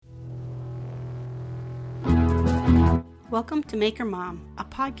Welcome to Maker Mom, a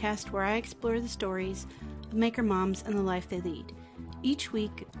podcast where I explore the stories of maker moms and the life they lead. Each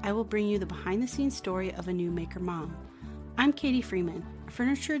week, I will bring you the behind-the-scenes story of a new maker mom. I'm Katie Freeman, a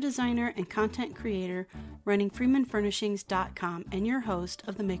furniture designer and content creator running freemanfurnishings.com and your host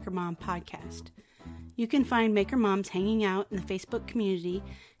of the Maker Mom podcast. You can find Maker Moms hanging out in the Facebook community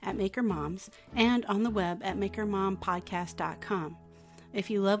at Maker Moms and on the web at makermompodcast.com. If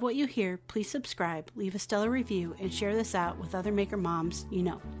you love what you hear, please subscribe, leave a stellar review, and share this out with other maker moms you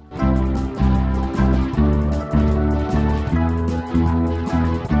know.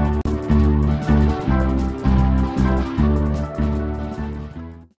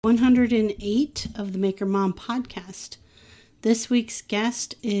 (108) of the Maker Mom podcast. This week's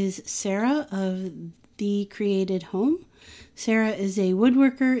guest is Sarah of The Created Home. Sarah is a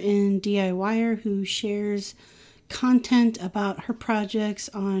woodworker and DIYer who shares content about her projects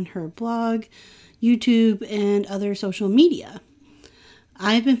on her blog, YouTube, and other social media.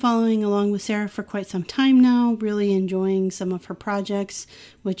 I've been following along with Sarah for quite some time now, really enjoying some of her projects,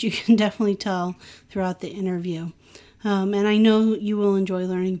 which you can definitely tell throughout the interview. And I know you will enjoy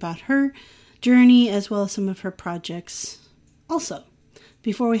learning about her journey as well as some of her projects also.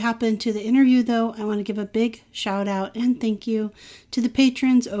 Before we hop into the interview, though, I want to give a big shout out and thank you to the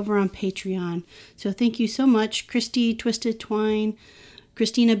patrons over on Patreon. So thank you so much, Christy Twisted Twine,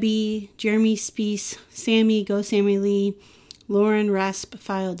 Christina B, Jeremy Speece, Sammy Go Sammy Lee, Lauren Rasp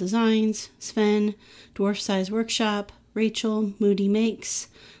File Designs, Sven Dwarf Size Workshop, Rachel Moody Makes,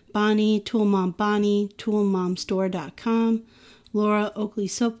 Bonnie Tool Mom Bonnie, ToolMomStore.com, Laura Oakley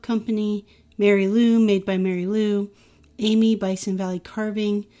Soap Company, Mary Lou Made by Mary Lou, Amy Bison Valley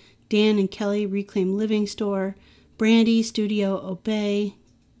Carving, Dan and Kelly Reclaim Living Store, Brandy Studio Obey,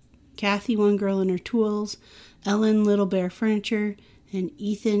 Kathy One Girl and Her Tools, Ellen Little Bear Furniture, and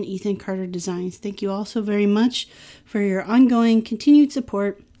Ethan Carter Designs. Thank you all so very much for your ongoing continued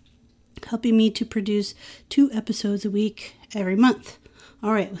support, helping me to produce 2 episodes a week every month.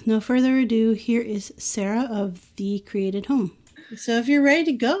 All right, with no further ado, here is Sarah of The Created Home. So if you're ready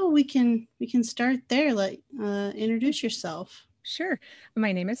to go, we can start there. Introduce yourself. Sure.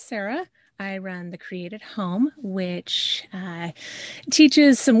 My name is Sarah. I run The Created Home, which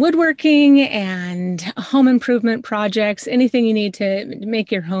teaches some woodworking and home improvement projects, anything you need to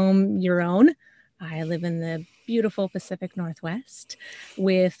make your home your own. I live in the beautiful Pacific Northwest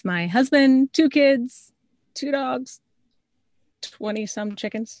with my husband, 2 kids, 2 dogs, 20-some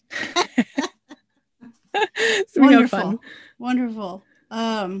chickens. So Wonderful.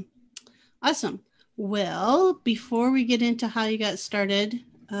 Awesome. Well, before we get into how you got started,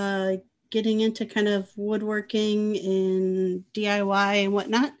 getting into kind of woodworking and DIY and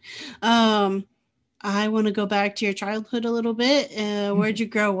whatnot, I want to go back to your childhood a little bit. Where'd you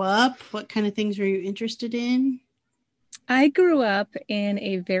grow up? What kind of things were you interested in? I grew up in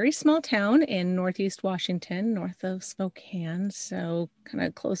a very small town in Northeast Washington, north of Spokane, so kind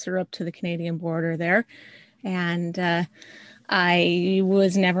of closer up to the Canadian border there. And I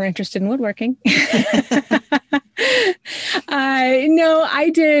was never interested in woodworking.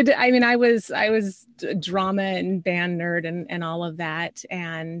 I did. I mean, I was a drama and band nerd and all of that.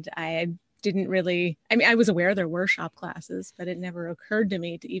 And I didn't really, I was aware there were shop classes, but it never occurred to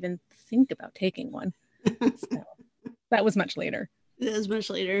me to even think about taking one. So that was much later. It was much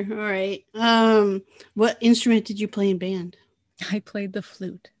later. All right. What instrument did you play in band? I played the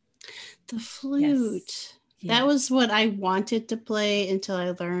flute. The flute. Yes. Yeah. That was what I wanted to play until I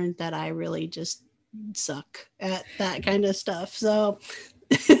learned that I really just suck at that kind of stuff. So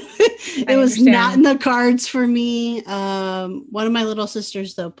it was not in the cards for me. One of my little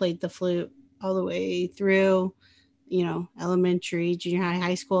sisters, though, played the flute all the way through, elementary, junior high,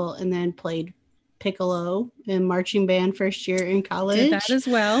 high school, and then played piccolo in marching band first year in college. Did that as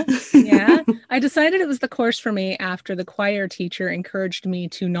well. Yeah. I decided it was the course for me after the choir teacher encouraged me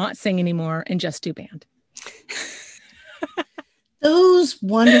to not sing anymore and just do band. Those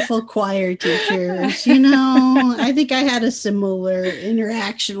wonderful choir teachers, I think I had a similar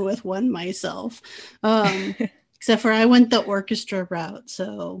interaction with one myself. Except for I went the orchestra route,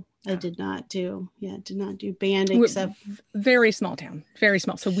 so I did not do band except very small town, very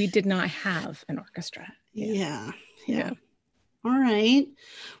small. So we did not have an orchestra. Yeah. All right.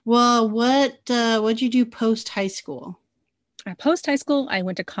 Well, what'd you do post high school? Post high school, I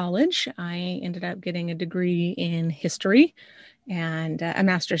went to college. I ended up getting a degree in history and a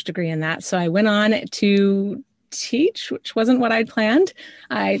master's degree in that. So I went on to teach, which wasn't what I'd planned.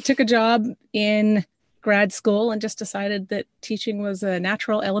 I took a job in grad school and just decided that teaching was a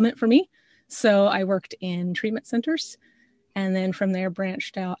natural element for me. So I worked in treatment centers and then from there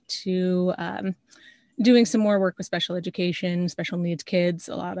branched out to doing some more work with special education, special needs kids,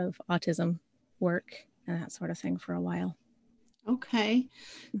 a lot of autism work and that sort of thing for a while. Okay.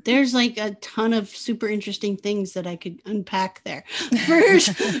 There's like a ton of super interesting things that I could unpack there.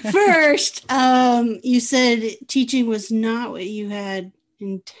 First, you said teaching was not what you had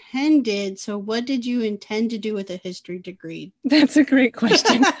intended. So what did you intend to do with a history degree? That's a great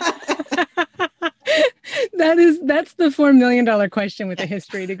question. That's the $4 million question with a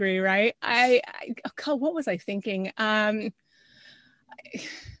history degree, right? What was I thinking?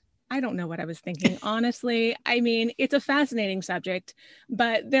 I don't know what I was thinking, honestly. I mean, it's a fascinating subject,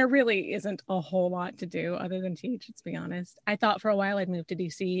 but there really isn't a whole lot to do other than teach, let's be honest. I thought for a while I'd move to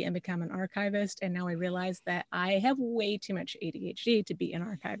DC and become an archivist, and now I realize that I have way too much ADHD to be an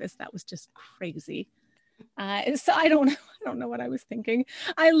archivist. That was just crazy. So I don't know what I was thinking.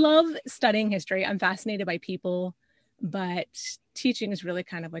 I love studying history. I'm fascinated by people, but teaching is really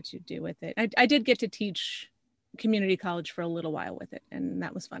kind of what you do with it. I did get to teach community college for a little while with it, and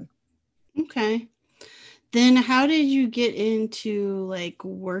that was fun. Okay. Then how did you get into like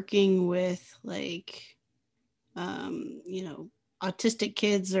working with like, autistic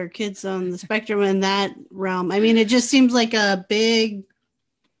kids or kids on the spectrum in that realm? I mean, it just seems like a big...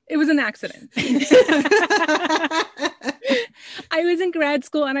 It was an accident. I was in grad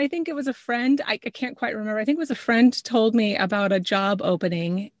school and I think it was a friend. I can't quite remember. I think it was a friend told me about a job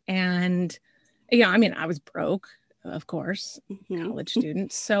opening and, I was broke. Of course, college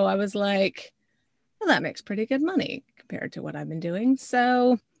students. So I was like, well, that makes pretty good money compared to what I've been doing.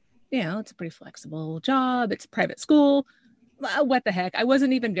 So, it's a pretty flexible job. It's a private school. What the heck? I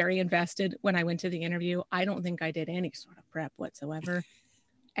wasn't even very invested when I went to the interview. I don't think I did any sort of prep whatsoever.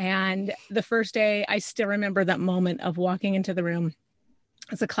 And the first day, I still remember that moment of walking into the room.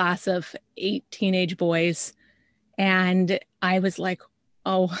 It's a class of 8 teenage boys. And I was like,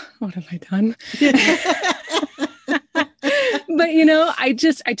 oh, what have I done? But,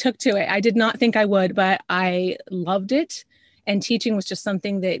 I took to it. I did not think I would, but I loved it. And teaching was just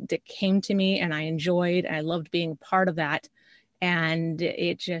something that came to me and I enjoyed. And I loved being part of that. And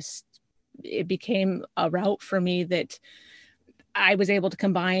it became a route for me that I was able to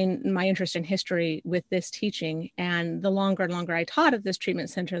combine my interest in history with this teaching. And the longer and longer I taught at this treatment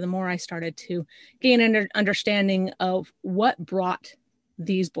center, the more I started to gain an understanding of what brought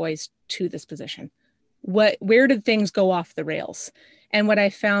these boys to this position. Where did things go off the rails? And what I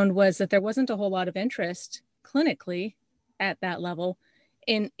found was that there wasn't a whole lot of interest clinically at that level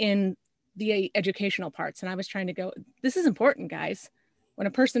in the educational parts. And I was trying to go, this is important, guys. When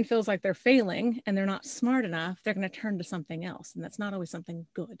a person feels like they're failing and they're not smart enough, they're going to turn to something else. And that's not always something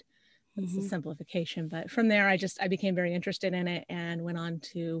good. It's a simplification. But from there, I became very interested in it and went on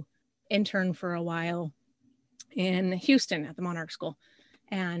to intern for a while in Houston at the Monarch School.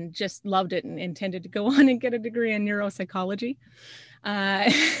 And just loved it and intended to go on and get a degree in neuropsychology.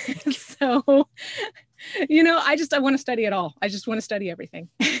 So, I want to study it all. I just want to study everything.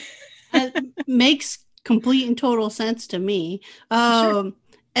 It makes complete and total sense to me. Sure.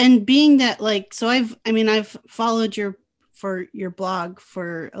 And being that I've followed your blog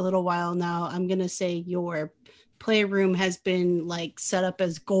for a little while now. I'm going to say your playroom has been like set up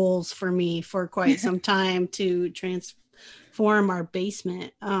as goals for me for quite some time to transform our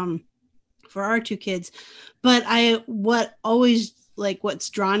basement for our 2 kids. But what's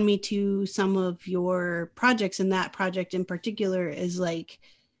drawn me to some of your projects, and that project in particular, is like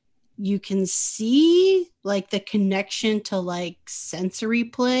you can see like the connection to like sensory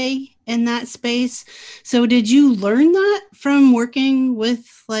play in that space. So did you learn that from working with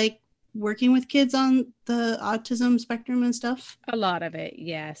kids on the autism spectrum and stuff? A lot of it,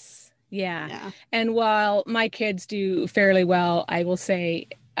 yes. Yeah. And while my kids do fairly well, I will say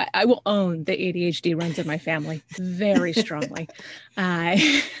I will own the ADHD runs in my family very strongly.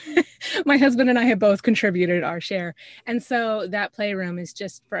 My husband and I have both contributed our share. And so that playroom is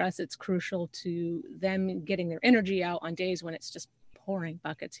just, for us, it's crucial to them getting their energy out on days when it's just pouring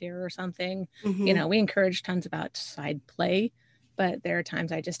buckets here or something. We encourage tons of outside play, but there are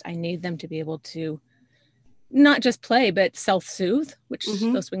times I need them to be able to not just play, but self-soothe, which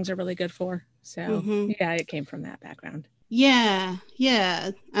those swings are really good for. So it came from that background. Yeah.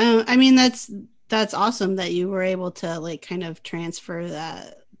 I mean, that's awesome that you were able to like kind of transfer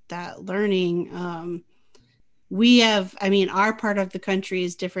that learning. Our part of the country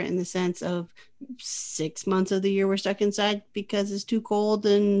is different in the sense of 6 months of the year we're stuck inside because it's too cold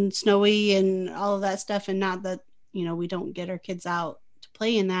and snowy and all of that stuff. And not that, we don't get our kids out to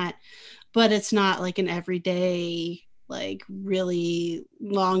play in that, but it's not like an everyday, like really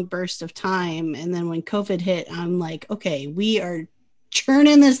long burst of time. And then when COVID hit, I'm like, okay, we are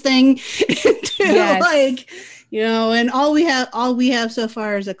churning this thing into Yes. like, and all we have so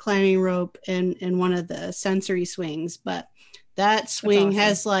far is a climbing rope and one of the sensory swings, but that swing awesome.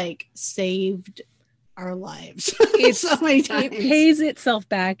 has like saved our lives It's so many times. It pays itself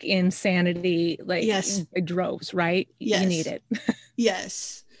back in sanity, like yes, droves, right? Yes. You need it.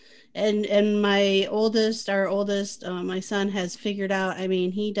 Yes. And my oldest, my son has figured out, I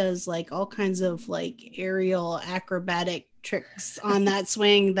mean, he does like all kinds of like aerial acrobatic tricks on that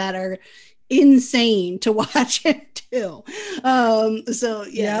swing that are insane to watch him do. So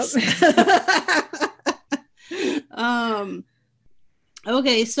yes. Yep.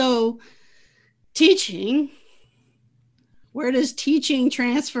 Okay, so teaching, where does teaching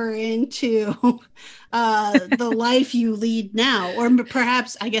transfer into the life you lead now? Or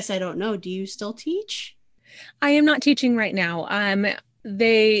perhaps, I guess I don't know, do you still teach? I am not teaching right now.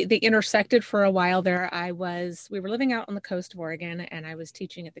 They intersected for a while there. We were living out on the coast of Oregon, and I was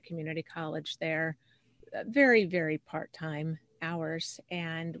teaching at the community college there, very, very part-time hours,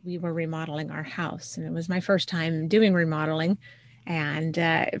 and we were remodeling our house, and it was my first time doing remodeling. And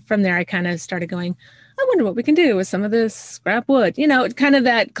from there, I kind of started going, I wonder what we can do with some of this scrap wood. Kind of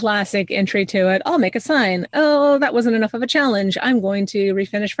that classic entry to it. I'll make a sign. Oh, that wasn't enough of a challenge. I'm going to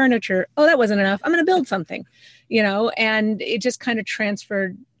refinish furniture. Oh, that wasn't enough. I'm going to build something, and it just kind of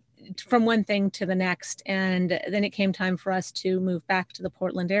transferred from one thing to the next. And then it came time for us to move back to the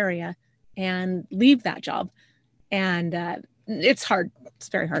Portland area and leave that job. And it's hard. It's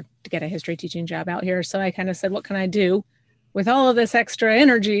very hard to get a history teaching job out here. So I kind of said, what can I do with all of this extra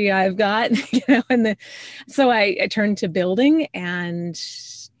energy I've got? So I turned to building, and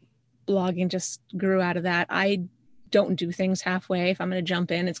blogging just grew out of that. I don't do things halfway. If I'm going to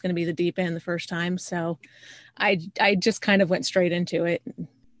jump in, it's going to be the deep end the first time. So I just kind of went straight into it and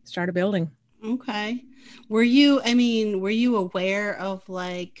started building. Okay. Were you aware of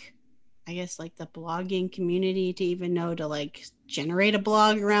like, I guess like the blogging community to even know to like generate a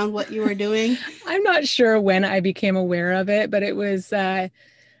blog around what you were doing? I'm not sure when I became aware of it, but it was, I'm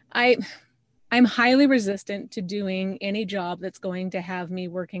highly resistant to doing any job that's going to have me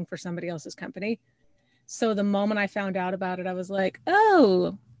working for somebody else's company. So the moment I found out about it, I was like,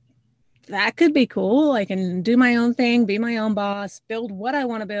 oh, that could be cool. I can do my own thing, be my own boss, build what I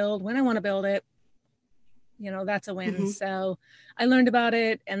want to build, when I want to build it. That's a win. Mm-hmm. So I learned about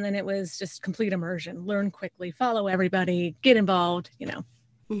it, and then it was just complete immersion. Learn quickly, follow everybody, get involved,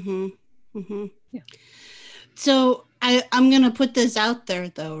 Mm-hmm. Mm-hmm. Yeah. So I'm going to put this out there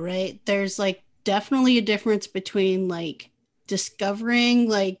though, right? There's like definitely a difference between like discovering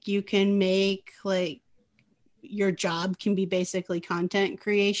like you can make like your job can be basically content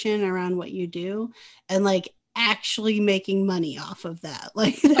creation around what you do, and like actually making money off of that.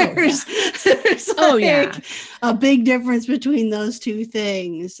 Like there's a big difference between those two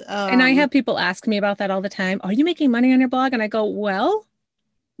things. And I have people ask me about that all the time. Are you making money on your blog? And I go, well,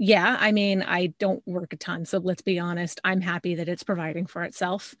 yeah, I mean, I don't work a ton. So let's be honest. I'm happy that it's providing for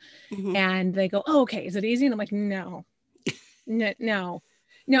itself. Mm-hmm. And they go, oh, okay. Is it easy? And I'm like, no.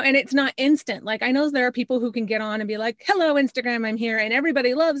 And it's not instant. Like, I know there are people who can get on and be like, hello, Instagram, I'm here, and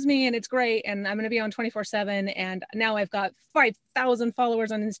everybody loves me, and it's great, and I'm going to be on 24/7, and now I've got 5,000 followers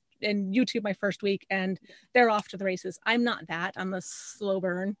on YouTube my first week, and they're off to the races. I'm not that. I'm a slow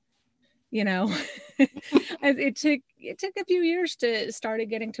burn, It took a few years to start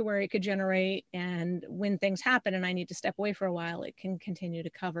getting to where it could generate, and when things happen and I need to step away for a while, it can continue to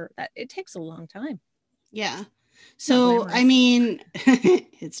cover that. It takes a long time. Yeah. So, I mean,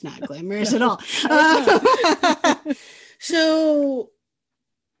 it's not glamorous at all. So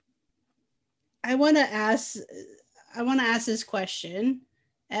I want to ask this question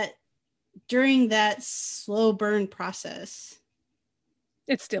during that slow burn process.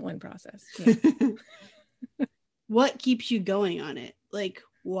 It's still in process. Yeah. What keeps you going on it? Like,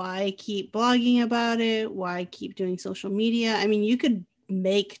 why keep blogging about it? Why keep doing social media? I mean, you could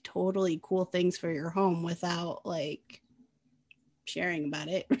make totally cool things for your home without like sharing about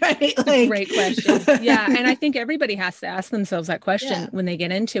it, right? Like, great question. Yeah. And I think everybody has to ask themselves that question when they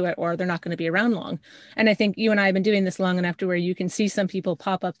get into it, or they're not going to be around long. And I think you and I have been doing this long enough to where you can see some people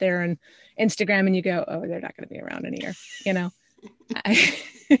pop up there on Instagram and you go, oh, they're not going to be around in a year,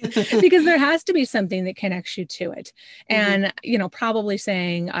 because there has to be something that connects you to it. And, probably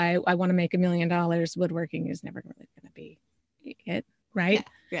saying, I want to make $1 million, woodworking is never really going to be it. Right.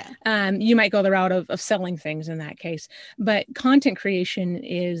 Yeah. You might go the route of selling things in that case, but content creation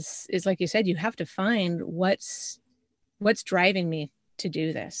is like you said, you have to find what's driving me to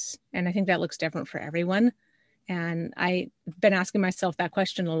do this. And I think that looks different for everyone. And I've been asking myself that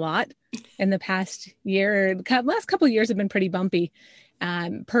question a lot in the past year. The last couple of years have been pretty bumpy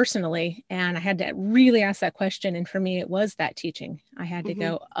personally. And I had to really ask that question. And for me, it was that teaching. I had to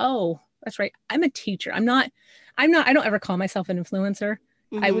go, oh, that's right. I'm a teacher. I don't ever call myself an influencer.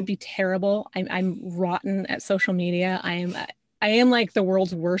 I would be terrible. I'm rotten at social media. I am like the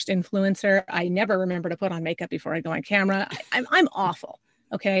world's worst influencer. I never remember to put on makeup before I go on camera. I'm awful.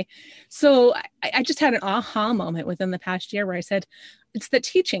 Okay. So I just had an aha moment within the past year where I said, it's the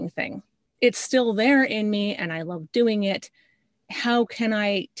teaching thing. It's still there in me and I love doing it. How can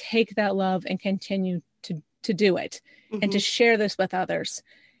I take that love and continue to do it and to share this with others?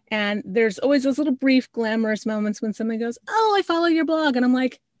 And there's always those little brief glamorous moments when somebody goes, oh, I follow your blog. And I'm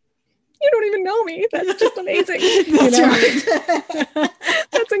like, you don't even know me. That's just amazing. That's right.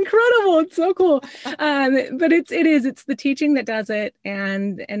 That's incredible. It's so cool. But it's the teaching that does it.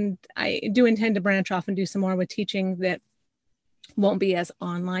 And I do intend to branch off and do some more with teaching that won't be as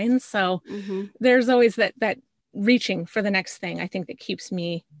online. So there's always that reaching for the next thing, I think, that keeps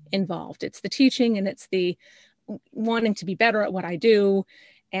me involved. It's the teaching and it's the wanting to be better at what I do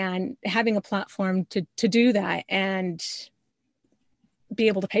and having a platform to do that and be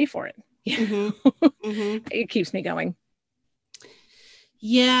able to pay for it. It keeps me going.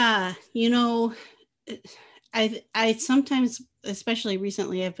 Yeah. You know, I sometimes, especially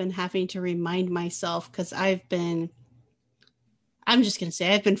recently, I've been having to remind myself because I'm just going to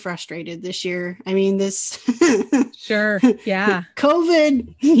say I've been frustrated this year. I mean, this Sure. Yeah.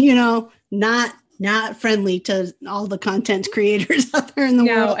 COVID, you know, not friendly to all the content creators out there in the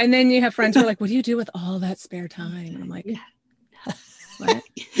world. And then you have friends who are like, what do you do with all that spare time? And I'm like, what?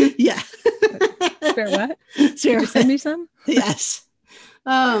 Yeah. Spare what? Spare Could you send me some? Yes.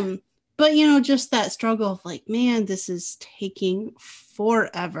 But you know, just that struggle of like, man, this is taking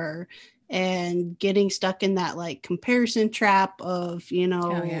forever and getting stuck in that like comparison trap of, you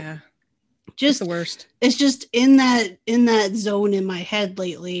know, just the worst. It's just in that zone in my head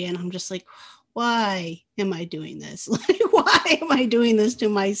lately. And I'm just like, why am I doing this? Like, why am I doing this to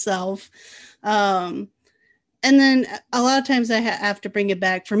myself? And then a lot of times I have to bring it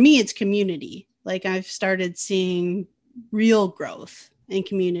back. For me, it's community. Like I've started seeing real growth in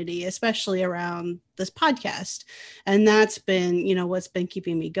community, especially around this podcast. And that's been, you know, what's been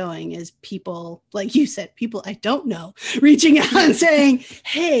keeping me going is people, like you said, people I don't know, reaching out and saying,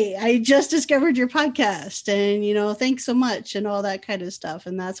 hey, I just discovered your podcast and, you know, thanks so much and all that kind of stuff.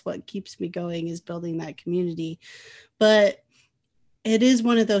 And that's what keeps me going is building that community. But it is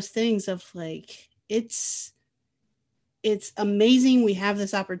one of those things of like, it's amazing we have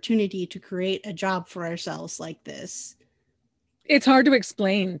this opportunity to create a job for ourselves like this. It's hard to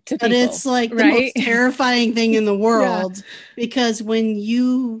explain to people. But it's like the most terrifying thing in the world because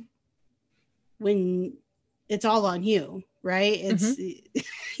when it's all on you, right? It's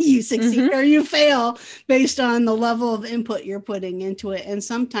you succeed or you fail based on the level of input you're putting into it. And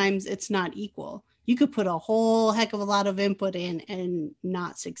sometimes it's not equal. You could put a whole heck of a lot of input in and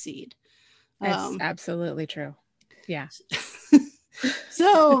not succeed. That's absolutely true. Yeah.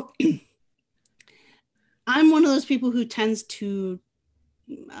 So I'm one of those people who tends to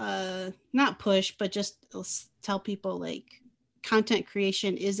not push, but just tell people like content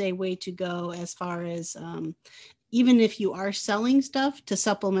creation is a way to go as far as even if you are selling stuff to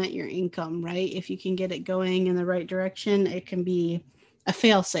supplement your income, right? If you can get it going in the right direction, it can be a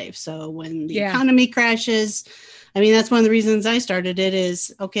fail safe. So when the economy crashes, I mean, that's one of the reasons I started it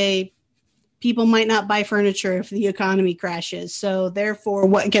is, okay, people might not buy furniture if the economy crashes. So therefore,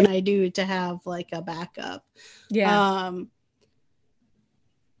 what can I do to have like a backup? Yeah.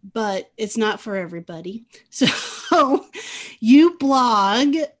 But it's not for everybody. So you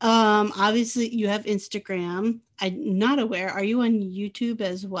blog, obviously you have Instagram. I'm not aware. Are you on YouTube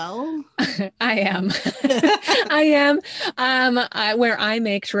as well? I am. I am. Where I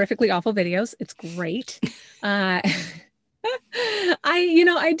make terrifically awful videos. It's great. I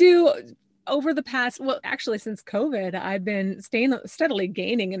do over the past, well, actually since COVID, I've been steadily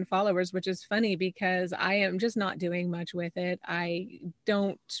gaining in followers, which is funny because I am just not doing much with it. I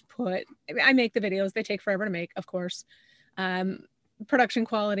make the videos. They take forever to make, of course. Production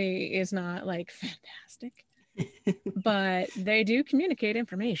quality is not like fantastic, but they do communicate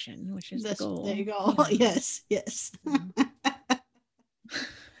information, which is the goal. There you go. Yes.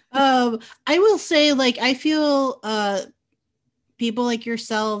 I will say, like, I feel people like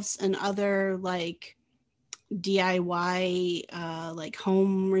yourselves and other like DIY, like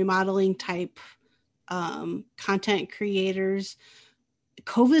home remodeling type content creators,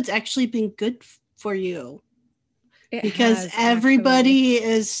 COVID's actually been good for you. It because has, everybody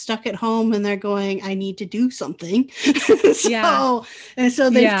actually. is stuck at home and they're going, I need to do something. Yeah. So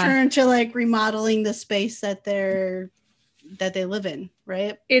they've Yeah. turned to like remodeling the space that they live in,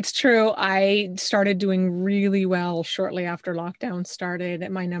 right? It's true. I started doing really well shortly after lockdown started.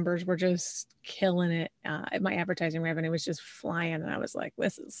 My numbers were just killing it. My advertising revenue was just flying, and I was like,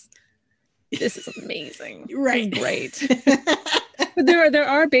 this is amazing. This is Right. great." But there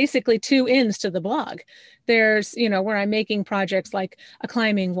are basically two ends to the blog. There's, where I'm making projects like a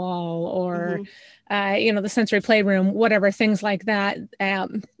climbing wall or, Mm-hmm. the sensory playroom, whatever, things like that.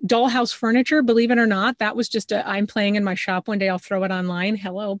 Dollhouse furniture, believe it or not, that was just I'm playing in my shop one day. I'll throw it online.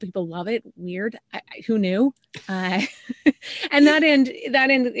 Hello, people love it. Weird. Who knew? Uh, and that end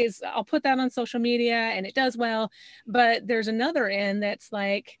is I'll put that on social media and it does well. But there's another end that's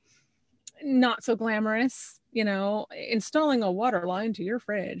like, not so glamorous, installing a water line to your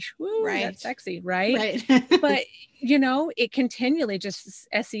fridge. Woo, that's Right. sexy, right? Right. But, it continually just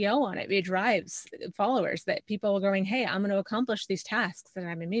SEO on it. It drives followers that people are going, hey, I'm going to accomplish these tasks that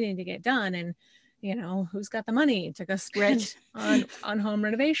I've been meaning to get done. And, who's got the money to go spend Right. on home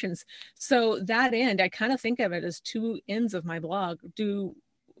renovations? So that end, I kind of think of it as two ends of my blog. Do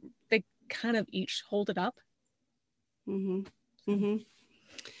they kind of each hold it up? Mm-hmm. Mm-hmm.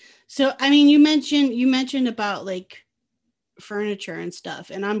 So, I mean, you mentioned about like furniture and stuff,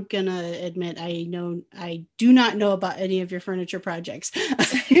 and I'm gonna admit I do not know about any of your furniture projects.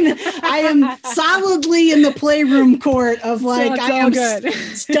 I am solidly in the playroom court of like So I am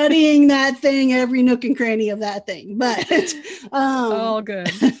studying that thing, every nook and cranny of that thing. But all good.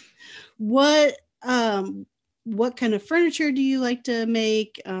 what what kind of furniture do you like to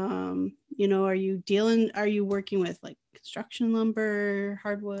make? Are you working with like construction lumber,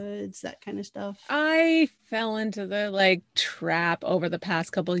 hardwoods, that kind of stuff? I fell into the trap over the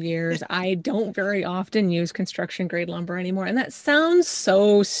past couple of years. I don't very often use construction grade lumber anymore. And that sounds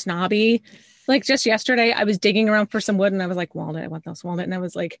so snobby. Like just yesterday, I was digging around for some wood and I was like, walnut, I want those walnut. And I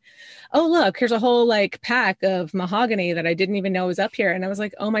was like, oh, look, here's a whole pack of mahogany that I didn't even know was up here. And I was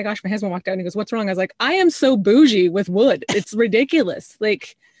like, oh my gosh, my husband walked out and he goes, what's wrong? I was like, I am so bougie with wood. It's ridiculous.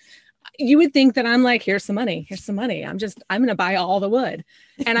 You would think that I'm like, here's some money. I'm going to buy all the wood.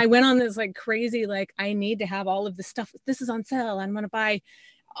 And I went on this crazy, I need to have all of this stuff. This is on sale. I'm going to buy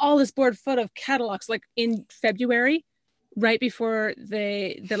all this board foot of catalogs in February, right before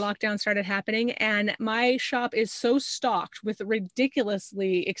the lockdown started happening. And my shop is so stocked with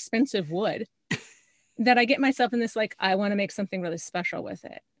ridiculously expensive wood that I get myself in this, I want to make something really special with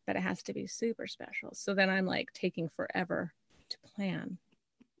it, but it has to be super special. So then I'm taking forever to plan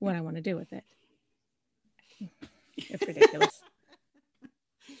what I want to do with it. It's ridiculous.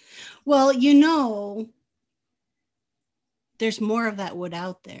 Well, there's more of that wood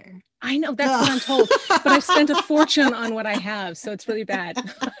out there. I know, that's what I'm told, but I've spent a fortune on what I have, so it's really bad.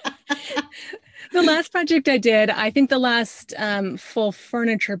 The last project I did, I think the last full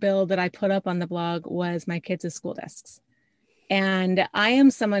furniture build that I put up on the blog was my kids' school desks. And I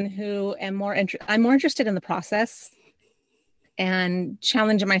am someone who I'm more interested in the process and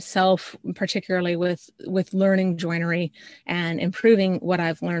challenging myself, particularly with learning joinery and improving what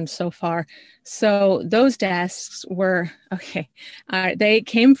I've learned so far. So those desks were okay.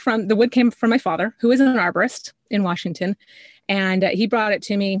 The wood came from my father, who is an arborist in Washington, and he brought it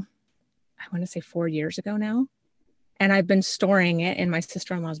to me, I want to say 4 years ago now, and I've been storing it in my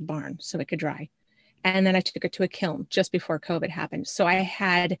sister-in-law's barn so it could dry. And then I took it to a kiln just before COVID happened. So I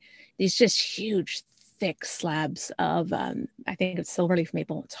had these just huge, thick slabs of, I think it's silverleaf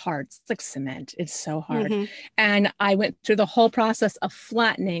maple. It's hard. It's like cement. It's so hard. Mm-hmm. And I went through the whole process of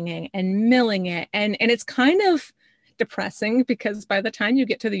flattening and milling it. And it's kind of depressing because by the time you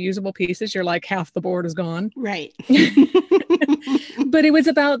get to the usable pieces, you're like half the board is gone. Right. But it was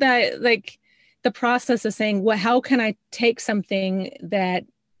about that, the process of saying, well, how can I take something that,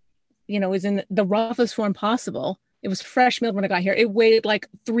 is in the roughest form possible. It was fresh milled when I got here. It weighed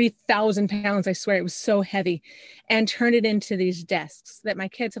 3,000 pounds. I swear, it was so heavy, and turn it into these desks that my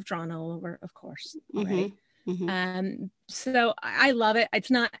kids have drawn all over, of course. Already. Mm-hmm. Mm-hmm. So I love it.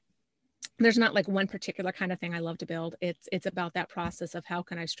 There's not one particular kind of thing I love to build. It's about that process of how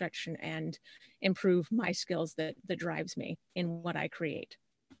can I stretch and improve my skills that drives me in what I create.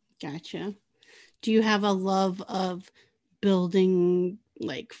 Gotcha. Do you have a love of building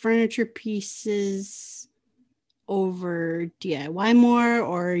furniture pieces over DIY more,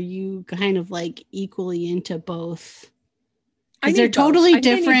 or are you kind of equally into both? because they're totally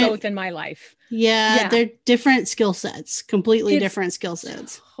different. I need both in my life. Yeah, they're different skill sets, completely different skill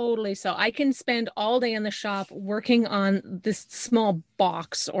sets. Totally. So I can spend all day in the shop working on this small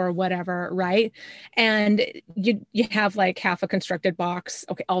box or whatever, right? And you have like half a constructed box.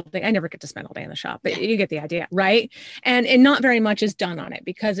 Okay, all day. I never get to spend all day in the shop, but you get the idea, right? And not very much is done on it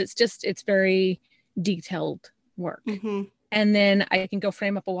because it's very detailed work. Mm-hmm. And then I can go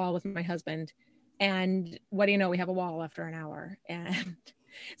frame up a wall with my husband. And what do you know? We have a wall after an hour. And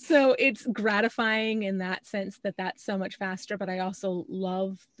so it's gratifying in that sense that that's so much faster. But I also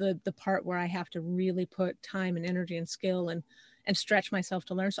love the part where I have to really put time and energy and skill and stretch myself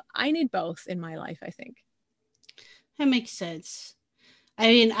to learn. So I need both in my life, I think. That makes sense. I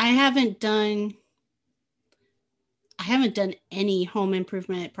mean, I haven't done any home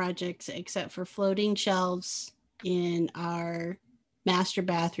improvement projects except for floating shelves in our master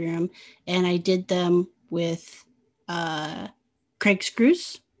bathroom, and I did them with Craig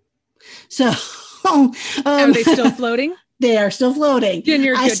screws. So are they still floating? They are still floating. Then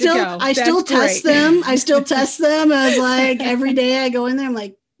you're good to go. I still test them. I still test them as like every day I go in there. I'm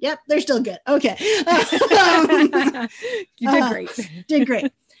like, yep, they're still good. Okay. You did great. Did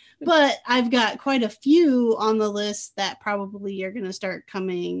great. But I've got quite a few on the list that probably are going to start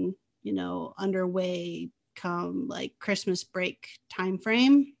coming, underway come like Christmas break time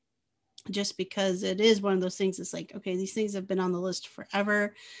frame, just because it is one of those things. It's like, okay, these things have been on the list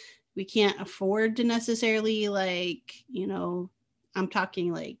forever. We can't afford to necessarily I'm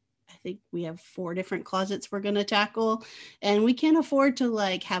talking like, I think we have 4 different closets we're going to tackle, and we can't afford to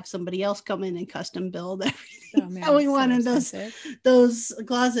like have somebody else come in and custom build everything that we want in those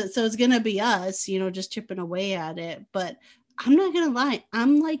closets. So it's going to be us, just chipping away at it. But I'm not going to lie.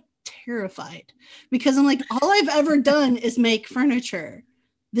 I'm like terrified because I'm like, all I've ever done is make furniture.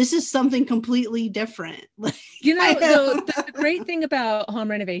 This is something completely different. The great thing about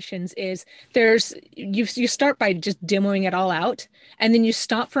home renovations is you start by just demoing it all out, and then you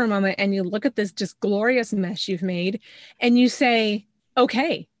stop for a moment and you look at this just glorious mess you've made, and you say,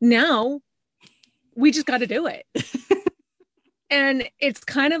 okay, now we just got to do it. And it's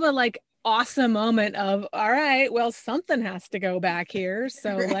kind of a like awesome moment of, all right, well, something has to go back here.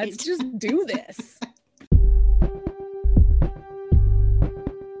 So let's just do this.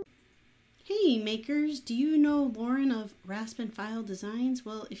 Hey makers, do you know Lauren of Rasp and File Designs?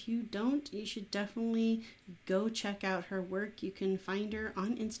 Well, if you don't, you should definitely go check out her work. You can find her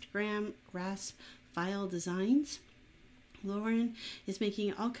on Instagram, Rasp File Designs. Lauren is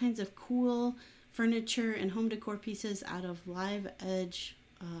making all kinds of cool furniture and home decor pieces out of live edge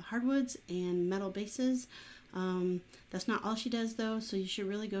hardwoods and metal bases. That's not all she does though, so you should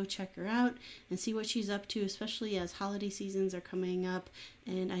really go check her out and see what she's up to, especially as holiday seasons are coming up.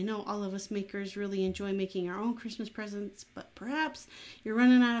 And I know all of us makers really enjoy making our own Christmas presents, but perhaps you're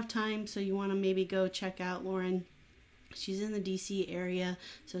running out of time, so you want to maybe go check out Lauren. She's in the DC area,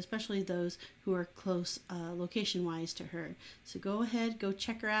 so especially those who are close location-wise to her. So go ahead, go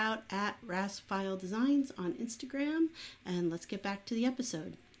check her out at Rasp File Designs on Instagram, and let's get back to the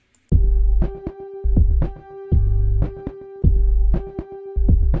episode.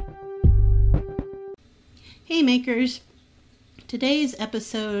 Hey makers, today's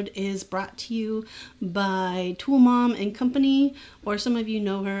episode is brought to you by Tool Mom and Company, or some of you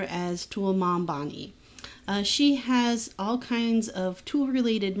know her as Tool Mom Bonnie. She has all kinds of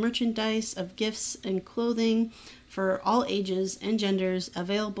tool-related merchandise of gifts and clothing for all ages and genders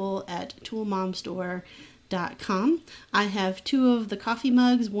available at toolmomstore.com. I have 2 of the coffee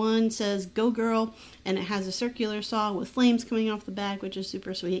mugs. One says Go Girl, and it has a circular saw with flames coming off the back, which is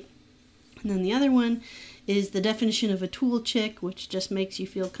super sweet. And then the other one is the definition of a tool chick, which just makes you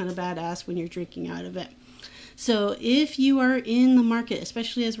feel kind of badass when you're drinking out of it. So if you are in the market,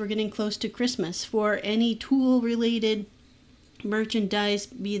 especially as we're getting close to Christmas, for any tool-related merchandise,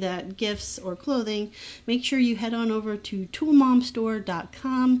 be that gifts or clothing, make sure you head on over to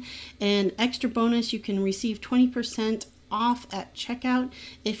toolmomstore.com. And extra bonus, you can receive 20% off at checkout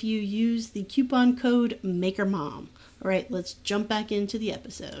if you use the coupon code MAKERMOM. All right, let's jump back into the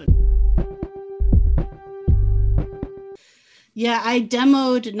episode. Yeah, I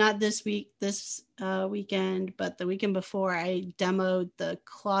demoed, not this weekend, but the weekend before, I demoed the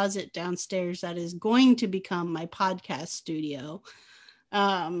closet downstairs that is going to become my podcast studio.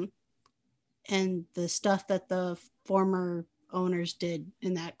 And the stuff that the former owners did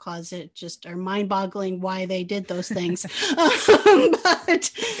in that closet just are mind-boggling why they did those things.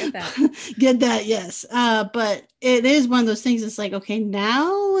 But get that, yes. But it is one of those things. It's like, okay,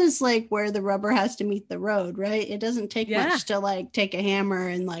 now is like where the rubber has to meet the road, right? It doesn't take much to like take a hammer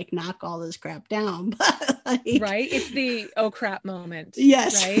and like knock all this crap down. But like, right, it's the oh crap moment.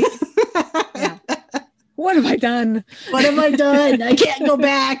 Yes. Right. Yeah. What have I done? What have I done? I can't go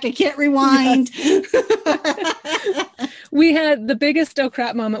back. I can't rewind. We had the biggest oh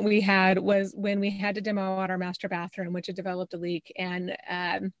crap moment we had was when we had to demo out our master bathroom, which had developed a leak. And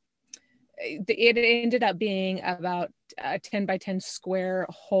it ended up being about a 10 by 10 square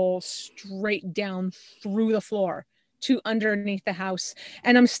hole straight down through the floor to underneath the house.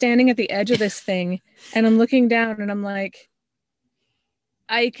 And I'm standing at the edge of this thing and I'm looking down and I'm like,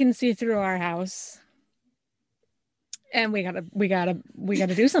 I can see through our house. And we gotta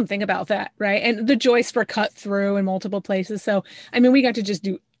do something about that, right? And the joists were cut through in multiple places. So, I mean, we got to just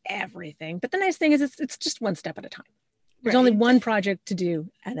do everything. But the nice thing is it's just one step at a time. There's only one project to do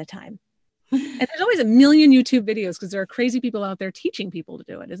at a time. And there's always a million YouTube videos because there are crazy people out there teaching people to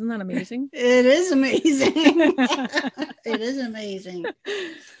do it. Isn't that amazing? It is amazing. It is amazing.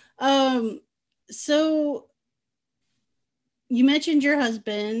 So you mentioned your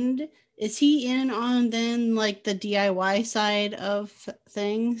husband. Is he in on then like the DIY side of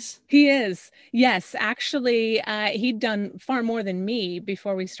things? He is. Yes. Actually, he'd done far more than me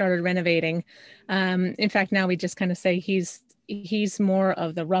before we started renovating. In fact, now we just kind of say he's more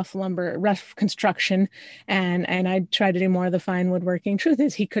of the rough construction and I try to do more of the fine woodworking. Truth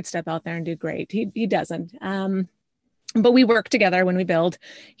is he could step out there and do great. He doesn't. But we work together when we build.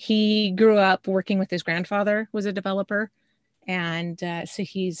 He grew up working with his grandfather, was a developer. And so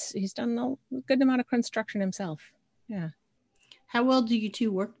he's done a good amount of construction himself. Yeah. How well do you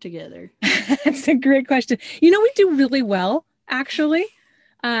two work together? That's a great question. We do really well, actually.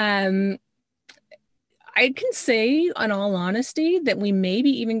 I can say, in all honesty, that we maybe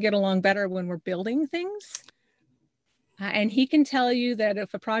even get along better when we're building things. And he can tell you that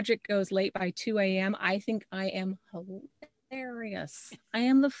if a project goes late by 2 a.m., I think I am hilarious. I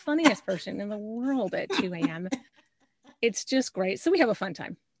am the funniest person in the world at 2 a.m. It's just great. So we have a fun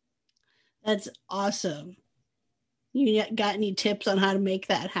time. That's awesome. You got any tips on how to make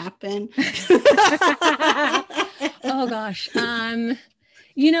that happen? Oh, gosh.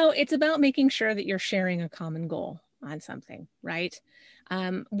 It's about making sure that you're sharing a common goal on something, right?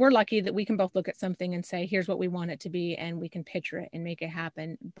 We're lucky that we can both look at something and say, here's what we want it to be, and we can picture it and make it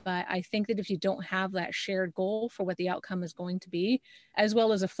happen. But I think that if you don't have that shared goal for what the outcome is going to be, as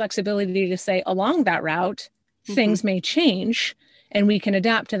well as a flexibility to say along that route, things may change and we can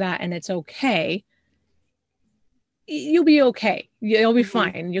adapt to that and it's okay. You'll be okay. You'll be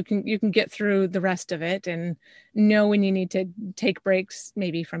fine. You can get through the rest of it and know when you need to take breaks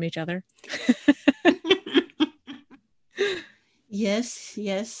maybe from each other. Yes.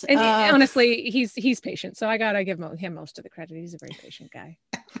 And honestly, he's patient. So I gotta give him most of the credit. He's a very patient guy.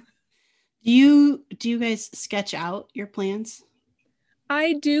 Do you guys sketch out your plans?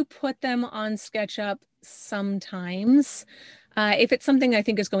 I do put them on SketchUp sometimes. If it's something I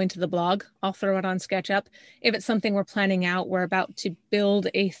think is going to the blog, I'll throw it on SketchUp. If it's something we're planning out, we're about to build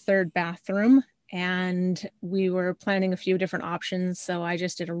a third bathroom and we were planning a few different options. So I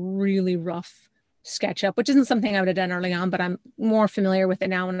just did a really rough SketchUp, which isn't something I would have done early on, but I'm more familiar with it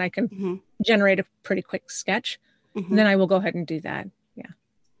now and I can generate a pretty quick sketch. Then I will go ahead and do that. Yeah.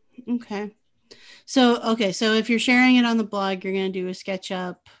 Okay. So if you're sharing it on the blog, you're going to do a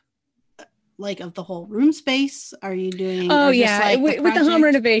SketchUp like of the whole room space. Are you doing? Oh yeah. With the home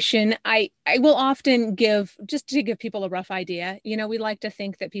renovation, I will often give people a rough idea. We like to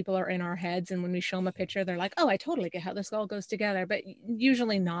think that people are in our heads. And when we show them a picture, they're like, oh, I totally get how this all goes together, but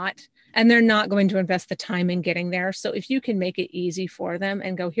usually not. And they're not going to invest the time in getting there. So if you can make it easy for them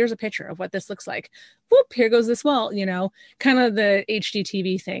and go, here's a picture of what this looks like. Whoop, here goes this wall, kind of the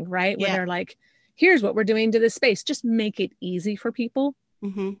HGTV thing, right? Where they're like, here's what we're doing to this space. Just make it easy for people.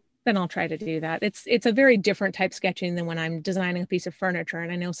 Then I'll try to do that. It's a very different type sketching than when I'm designing a piece of furniture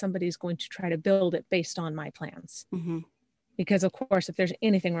and I know somebody's going to try to build it based on my plans. Because of course, if there's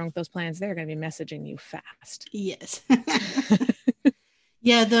anything wrong with those plans, they're going to be messaging you fast. Yes.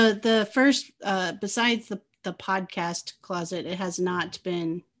 Yeah. The first, besides the podcast closet, it has not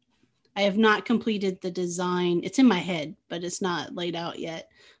been, I have not completed the design. It's in my head, but it's not laid out yet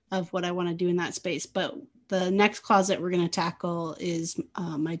of what I want to do in that space. But the next closet we're going to tackle is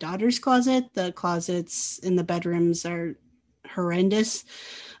my daughter's closet. The closets in the bedrooms are horrendous.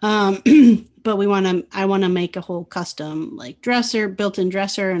 But I want to make a whole custom like dresser, built-in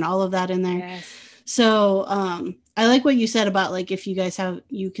dresser and all of that in there. Yes. So I like what you said about like if you guys have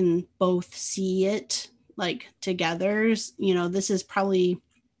you can both see it like together. You know, this is probably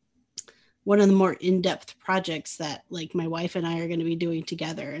one of the more in-depth projects that like my wife and I are going to be doing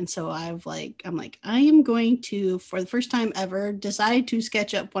together. And so I'm like, I am going to, for the first time ever, decide to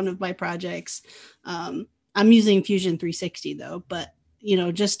sketch up one of my projects. I'm using Fusion 360 though, but you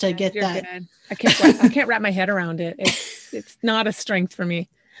know, just to get that. Good. I can't wrap my head around it. It's not a strength for me.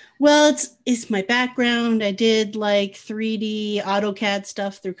 Well, it's my background. I did like 3D AutoCAD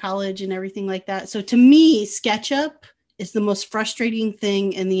stuff through college and everything like that. So to me, SketchUp is the most frustrating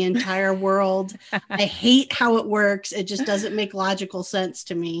thing in the entire world. I hate how it works. It just doesn't make logical sense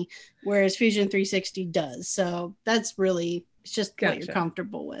to me, whereas Fusion 360 does. So that's really, it's just what you're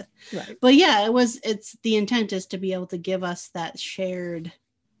comfortable with. Right. But yeah, it's the intent is to be able to give us that shared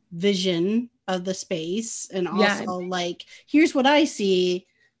vision of the space. And also like, here's what I see.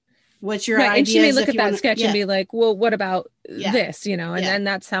 What's your idea? And she may look at that sketch and be like, well, what about this? You know, and then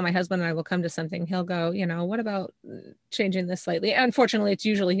that's how my husband and I will come to something. He'll go, you know, what about changing this slightly? Unfortunately, it's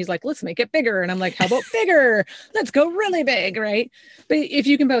usually he's like, let's make it bigger. And I'm like, how about bigger? Let's go really big, right? But if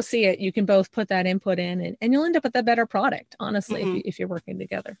you can both see it, you can both put that input in and you'll end up with a better product, honestly, if you're working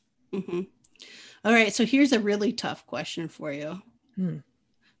together. Mm-hmm. All right. So here's a really tough question for you.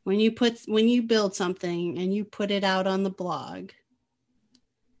 When you build something and you put it out on the blog,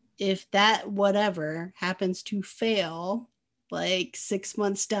 if that whatever happens to fail like 6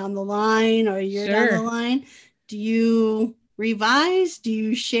 months down the line or a year down the line, do you revise? Do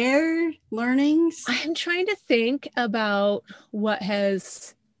you share learnings? I'm trying to think about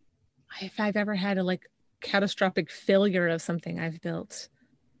if I've ever had a like catastrophic failure of something I've built.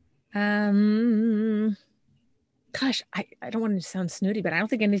 Gosh, I don't want to sound snooty, but I don't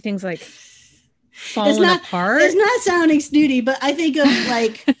think anything's like falling apart. It's not sounding snooty, but I think of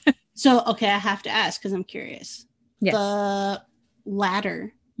like, so, okay, I have to ask because I'm curious. Yes. The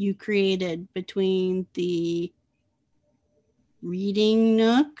ladder you created between the reading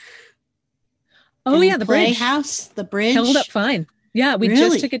nook. Oh yeah, the playhouse, the bridge held up fine. Yeah, we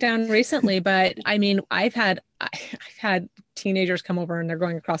just took it down recently, but I mean, I've had teenagers come over and they're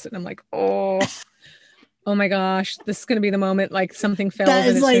going across it, and I'm like, oh my gosh, this is going to be the moment like something fails and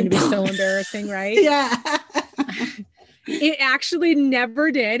it's going to be so embarrassing, right? Yeah. It actually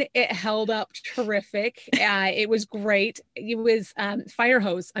never did. It held up terrific. It was great. It was fire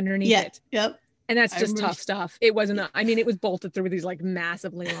hose underneath it. Yep. And that's just tough stuff. It wasn't, it was bolted through with these like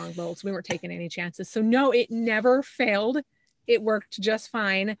massively long bolts. We weren't taking any chances. So no, it never failed. It worked just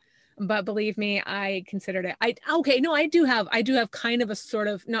fine. But believe me, I considered it. I do have kind of a sort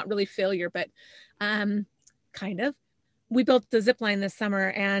of, not really failure, but kind of. We built the zip line this summer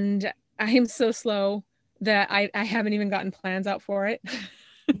and I am so slow that I haven't even gotten plans out for it.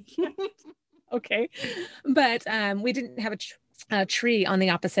 Okay. But we didn't have a tree on the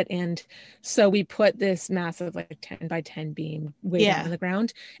opposite end. So we put this massive like 10 by 10 beam way down on the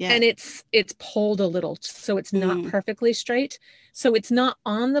ground. Yeah. And it's pulled a little. So it's not perfectly straight. So it's not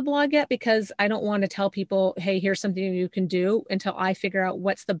on the blog yet because I don't want to tell people, hey, here's something you can do until I figure out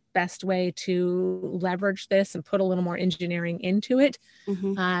what's the best way to leverage this and put a little more engineering into it.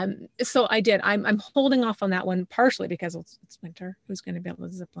 So I did. I'm holding off on that one partially because it's winter. Who's going to be able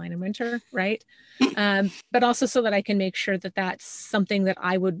to zip line in winter, right? But also so that I can make sure that that's something that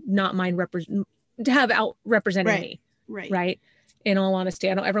I would not mind to have out representing me. Right. In all honesty,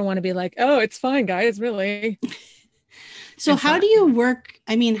 I don't ever want to be like, oh, it's fine, guys, really. So how do you work?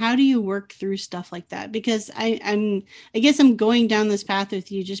 I mean, how do you work through stuff like that? Because I guess I'm going down this path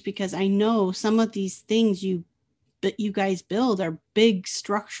with you just because I know some of these things that you guys build are big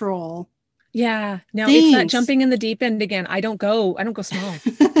structural. Yeah, no, it's not jumping in the deep end again. I don't go small.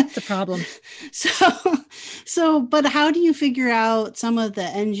 It's a problem. But how do you figure out some of the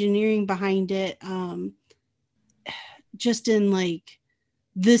engineering behind it? Just in like,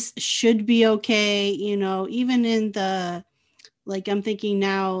 this should be okay, you know, even in the, like, I'm thinking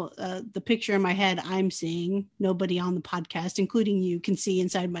now, the picture in my head I'm seeing, nobody on the podcast, including you, can see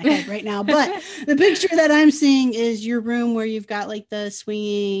inside my head right now. But the picture that I'm seeing is your room where you've got like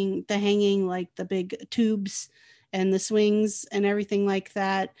the hanging, like the big tubes and the swings and everything like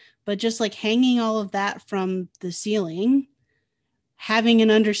that. But just like hanging all of that from the ceiling, having an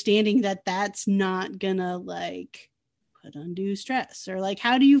understanding that that's not gonna like put undue stress, or like,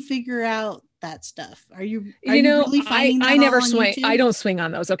 how do you figure out that stuff? Are you really finding that I never on swing. YouTube? I don't swing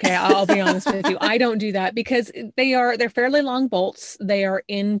on those. Okay. I'll be honest with you. I don't do that because they're fairly long bolts. They are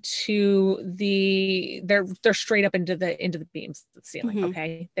they're straight up into the beams, the ceiling. Mm-hmm.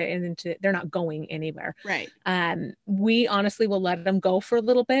 Okay. They're not going anywhere. Right. We honestly will let them go for a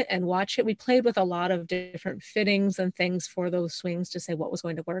little bit and watch it. We played with a lot of different fittings and things for those swings to say what was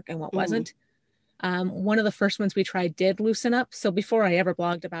going to work and what wasn't. One of the first ones we tried did loosen up. So before I ever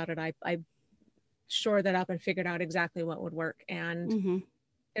blogged about it, I shored that up and figured out exactly what would work, and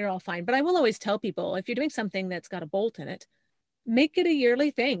they're all fine. But I will always tell people, if you're doing something that's got a bolt in it, make it a yearly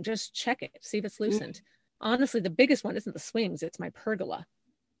thing. Just check it, see if it's loosened. Honestly, the biggest one isn't the swings, it's my pergola.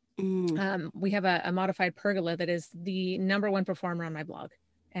 We have a modified pergola that is the #1 performer on my blog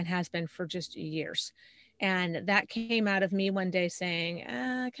and has been for just years. And that came out of me one day saying,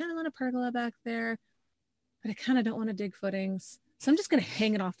 I kind of want a pergola back there, but I kind of don't want to dig footings. So I'm just going to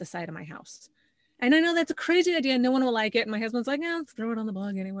hang it off the side of my house. And I know that's a crazy idea. No one will like it. And my husband's like, yeah, let's throw it on the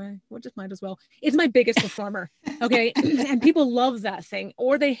blog anyway. Well, just might as well. It's my biggest performer. Okay. And people love that thing,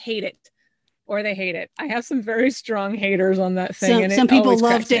 or they hate it. I have some very strong haters on that thing. Some people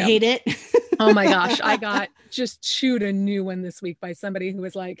love to hate it. Oh my gosh. I got just chewed a new one this week by somebody who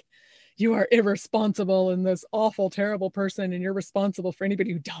was like, you are irresponsible and this awful, terrible person, and you're responsible for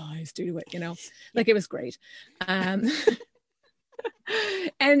anybody who dies due to it. Like, it was great. And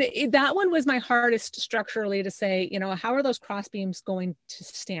that one was my hardest structurally to say, how are those cross beams going to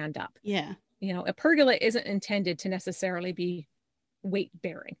stand up? Yeah. A pergola isn't intended to necessarily be weight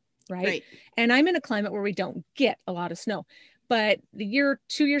bearing, right? And I'm in a climate where we don't get a lot of snow. But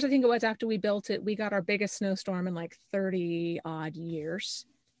 2 years, I think it was, after we built it, we got our biggest snowstorm in like 30 odd years.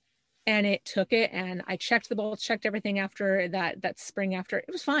 And it took it, and I checked the bolts, checked everything after that spring after.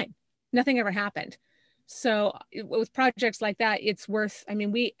 It was fine. Nothing ever happened. So with projects like that, it's worth,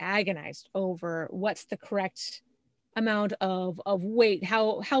 we agonized over what's the correct amount of weight.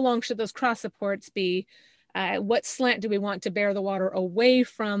 How long should those cross supports be? What slant do we want to bear the water away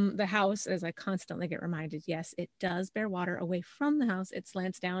from the house? As I constantly get reminded, yes, it does bear water away from the house. It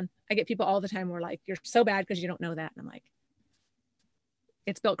slants down. I get people all the time who are like, you're so bad because you don't know that. And I'm like,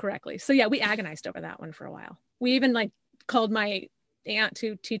 it's built correctly. So yeah, we agonized over that one for a while. We even called my aunt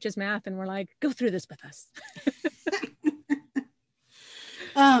who teaches math, and we're like, go through this with us.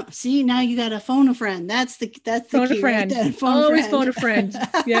 See, now you got to phone a friend. That's the phone key, a friend. Right? Phone a friend.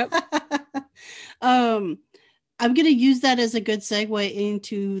 Yep. I'm going to use that as a good segue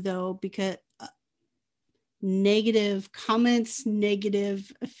into, though, because negative comments,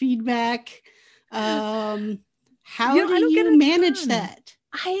 negative feedback. How do you manage that?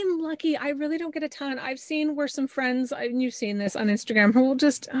 I am lucky. I really don't get a ton. I've seen where some friends, and you've seen this on Instagram, who will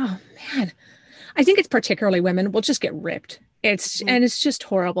just, oh man, I think it's particularly women, will just get ripped. And it's just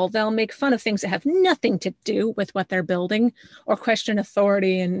horrible. They'll make fun of things that have nothing to do with what they're building, or question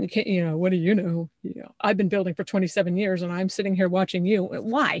authority. And, what do you know? I've been building for 27 years and I'm sitting here watching you.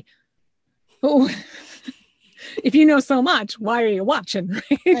 Why? Oh, if you know so much, why are you watching?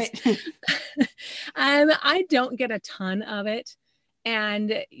 Right. I don't get a ton of it.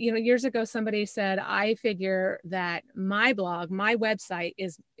 And, years ago, somebody said, I figure that my blog, my website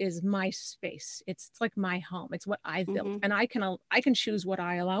is my space. It's like my home. It's what I've built, and I can choose what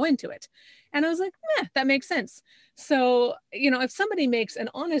I allow into it. And I was like, that makes sense. So, if somebody makes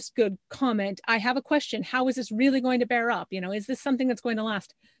an honest, good comment, I have a question. How is this really going to bear up? Is this something that's going to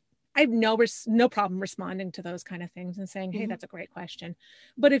last? I have no problem responding to those kind of things and saying, hey, that's a great question.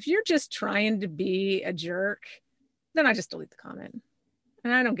 But if you're just trying to be a jerk, then I just delete the comment.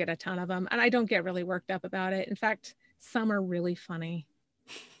 And I don't get a ton of them, and I don't get really worked up about it. In fact, some are really funny.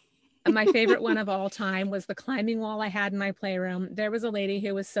 And my favorite one of all time was the climbing wall I had in my playroom. There was a lady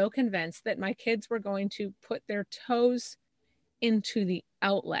who was so convinced that my kids were going to put their toes into the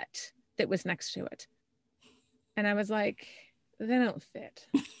outlet that was next to it. And I was like, they don't fit.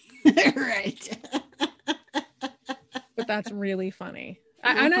 Right. But that's really funny.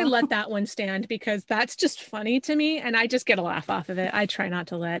 And I let that one stand because that's just funny to me, and I just get a laugh off of it. I try not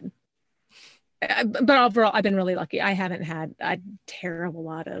to but overall, I've been really lucky. I haven't had a terrible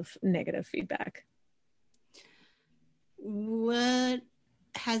lot of negative feedback. What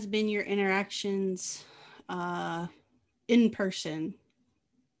has been your interactions in person?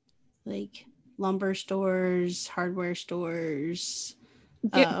 Like lumber stores, hardware stores?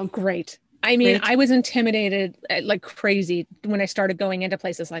 Great. I was intimidated like crazy when I started going into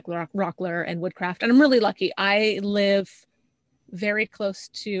places like Rockler and Woodcraft. And I'm really lucky. I live very close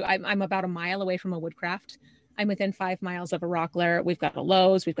to, I'm about a mile away from a Woodcraft. I'm within 5 miles of a Rockler. We've got a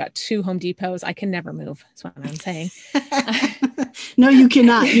Lowe's. We've got 2 Home Depots. I can never move. That's what I'm saying. No, you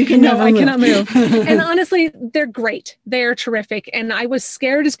cannot. You can never I move. cannot move. And honestly, they're great. They're terrific. And I was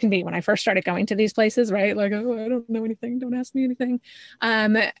scared as can be when I first started going to these places, right? Like, oh, I don't know anything. Don't ask me anything.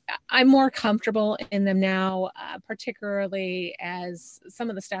 I'm more comfortable in them now, particularly as some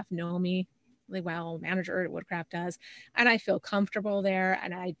of the staff know me really well. Manager at Woodcraft does. And I feel comfortable there.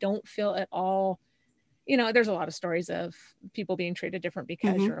 And I don't feel at all, there's a lot of stories of people being treated different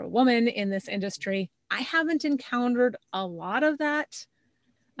because you're a woman in this industry. I haven't encountered a lot of that.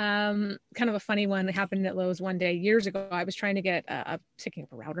 Kind of a funny one that happened at Lowe's one day years ago. I was trying to get picking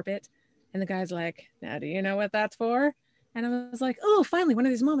up a router bit, and the guy's like, "Now, do you know what that's for?" And I was like, "Oh, finally, one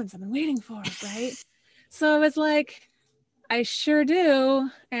of these moments I've been waiting for, right?" So I was like, "I sure do."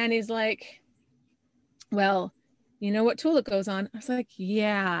 And he's like, "Well, you know what tool it goes on?" I was like,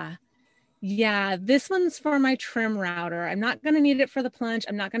 Yeah, this one's for my trim router. I'm not going to need it for the plunge.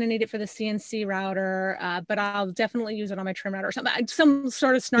 I'm not going to need it for the CNC router, but I'll definitely use it on my trim router or something. Some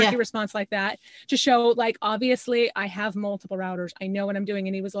sort of snarky response like that to show, like, obviously I have multiple routers. I know what I'm doing.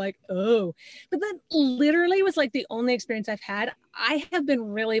 And he was like, oh, but that literally was like the only experience I've had. I have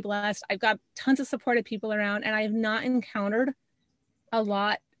been really blessed. I've got tons of supportive people around, and I have not encountered a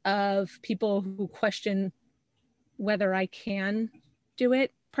lot of people who question whether I can do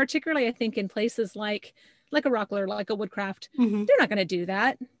it. Particularly, I think in places like a Rockler, like a Woodcraft, they're not going to do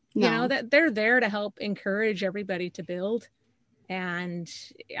that. No. That they're there to help encourage everybody to build. And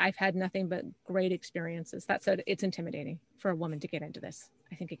I've had nothing but great experiences. That said, it's intimidating for a woman to get into this.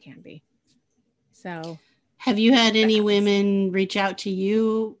 I think it can be. So, have you had any women reach out to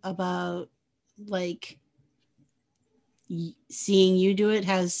you about, like, seeing you do it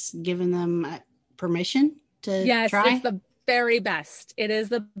has given them permission to try? Yes, it's the very best. It is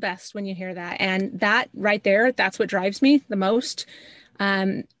the best when you hear that. And that right there, that's what drives me the most.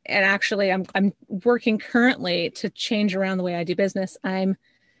 And actually I'm working currently to change around the way I do business. I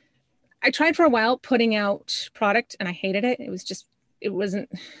tried for a while putting out product and I hated it.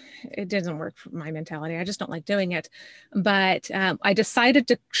 It didn't work for my mentality. I just don't like doing it. But I decided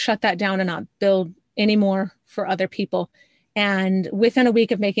to shut that down and not build anymore for other people. And within a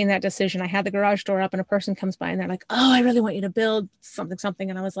week of making that decision, I had the garage door up and a person comes by and they're like, oh, I really want you to build something.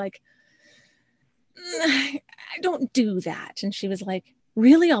 And I was like, I don't do that. And she was like,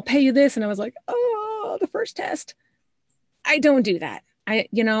 really? I'll pay you this. And I was like, oh, the first test. I don't do that.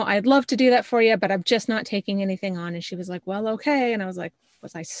 I'd love to do that for you, but I'm just not taking anything on. And she was like, well, okay. And I was like,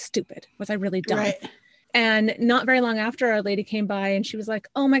 was I stupid? Was I really dumb? Right. And not very long after, a lady came by and she was like,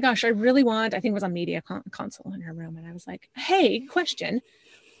 oh my gosh, I think it was on media console in her room. And I was like, hey, question.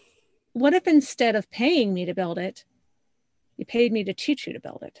 What if instead of paying me to build it, you paid me to teach you to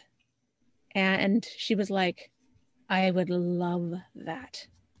build it? And she was like, I would love that.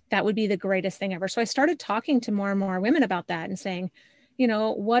 That would be the greatest thing ever. So I started talking to more and more women about that and saying,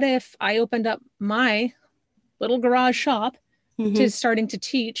 what if I opened up my little garage shop to starting to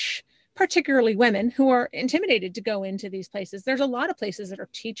teach particularly women who are intimidated to go into these places. There's a lot of places that are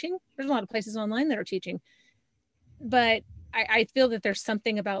teaching. There's a lot of places online that are teaching. But I feel that there's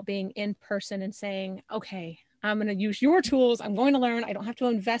something about being in person and saying, okay, I'm going to use your tools. I'm going to learn. I don't have to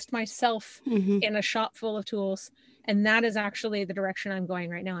invest myself in a shop full of tools. And that is actually the direction I'm going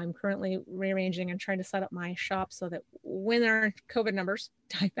right now. I'm currently rearranging and trying to set up my shop so that when our COVID numbers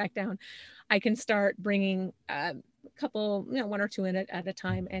die back down, I can start bringing couple, 1 or 2 in it at a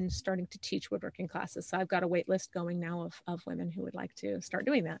time and starting to teach woodworking classes. So I've got a wait list going now of women who would like to start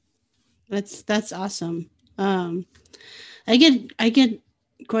doing that. That's awesome. I get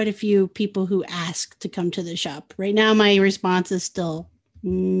quite a few people who ask to come to the shop. Right now, my response is still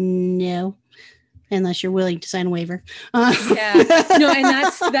no, unless you're willing to sign a waiver. Yeah, no, and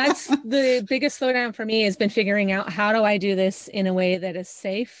that's the biggest slowdown for me has been figuring out how do I do this in a way that is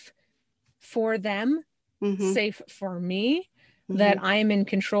safe for them, safe for me, that I'm in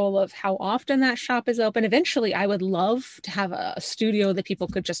control of how often that shop is open. Eventually, I would love to have a studio that people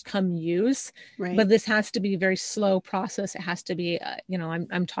could just come use, right. But this has to be a very slow process. It has to be,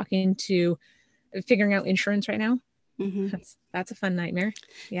 I'm talking to figuring out insurance right now. That's a fun nightmare.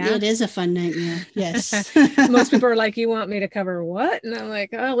 Yeah, it is a fun nightmare. Yes. Most people are like, you want me to cover what? And I'm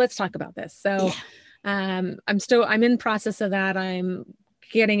like, oh, let's talk about this. So I'm in process of that. I'm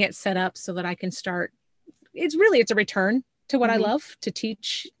getting it set up so that I can start. It's a return to what I love to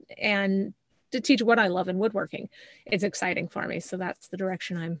teach and to teach what I love in woodworking. It's exciting for me. So that's the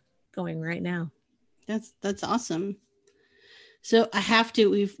direction I'm going right now. That's awesome. So I have to,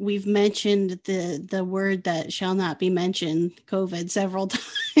 we've mentioned the word that shall not be mentioned, COVID, several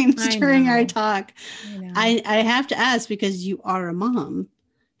times. times I during know. our talk. I know. I have to ask, because you are a mom,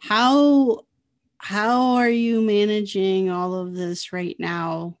 how are you managing all of this right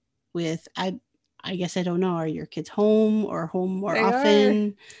now with, I guess I don't know, are your kids home or home more They are.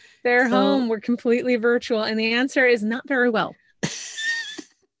 often? They're So home. We're completely virtual. And the answer is not very well.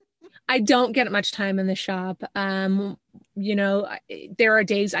 I don't get much time in the shop. There are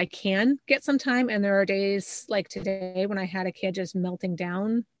days I can get some time, and there are days like today when I had a kid just melting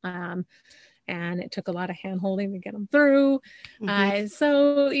down. And it took a lot of hand holding to get them through.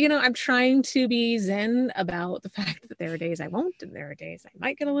 So, I'm trying to be zen about the fact that there are days I won't, and there are days I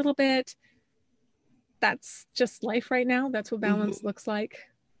might get a little bit. That's just life right now. That's what balance looks like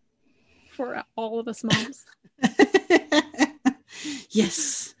for all of us moms.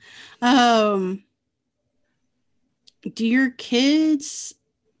 Yes. Do your kids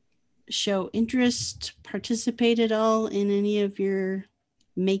show interest, participate at all in any of your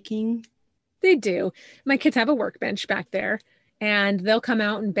making? They do. My kids have a workbench back there, and they'll come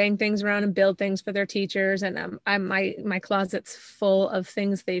out and bang things around and build things for their teachers. And my closet's full of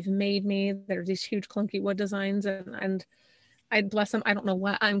things they've made me. They're these huge clunky wood designs, and I bless them. I don't know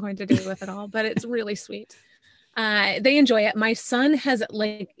what I'm going to do with it all, but it's really sweet. They enjoy it. My son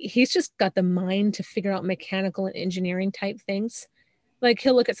he's just got the mind to figure out mechanical and engineering type things. Like,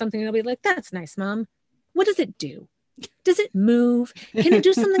 he'll look at something and he'll be like, "That's nice, Mom. What does it do? Does it move? Can it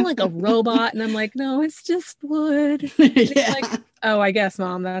do something like a robot?" And I'm like, "No, it's just wood." Yeah. Like, "Oh, I guess,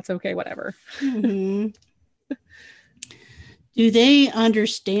 Mom, that's okay, whatever." Mm-hmm. Do they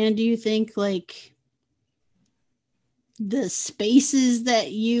understand, do you think, like, the spaces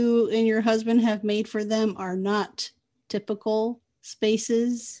that you and your husband have made for them are not typical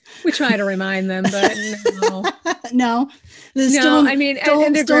spaces? We try to remind them, but no. No, I mean,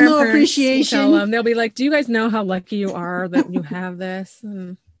 and their still no grandparents appreciation. tell them, they'll be like, "Do you guys know how lucky you are that you have this?"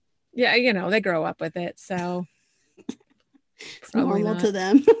 And yeah, they grow up with it, so it's normal to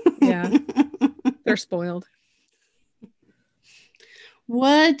them. Yeah, they're spoiled.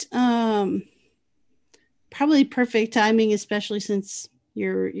 What probably perfect timing, especially since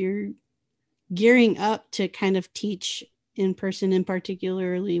you're gearing up to kind of teach in person, and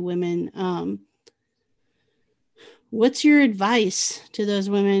particularly women. What's your advice to those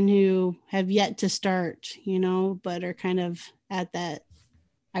women who have yet to start, but are kind of at that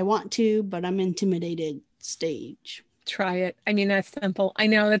 "I want to, but I'm intimidated" stage? Try it. I mean, that's simple. I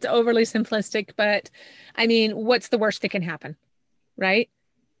know that's overly simplistic, but I mean, what's the worst that can happen, right?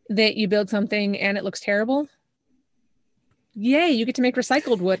 That you build something and it looks terrible. Yay, you get to make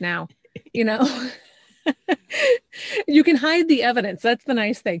recycled wood now, You can hide the evidence. That's the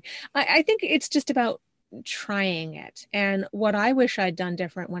nice thing. I think it's just about trying it. And what I wish I'd done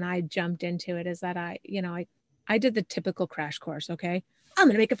different when I jumped into it is that I did the typical crash course. Okay, I'm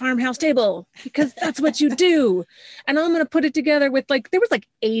going to make a farmhouse table because that's what you do. And I'm going to put it together with there was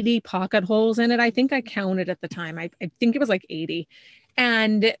 80 pocket holes in it. I think I counted at the time. I think it was 80.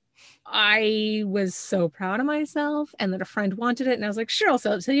 And I was so proud of myself, and that a friend wanted it. And I was like, "Sure, I'll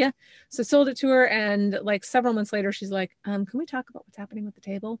sell it to you." So I sold it to her. And several months later, she's like, "Can we talk about what's happening with the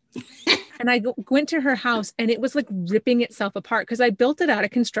table?" And I went to her house, and it was ripping itself apart because I built it out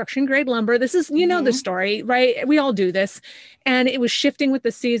of construction grade lumber. This is, the story, right? We all do this. And it was shifting with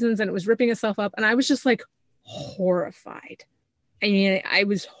the seasons, and it was ripping itself up. And I was just horrified. I mean, I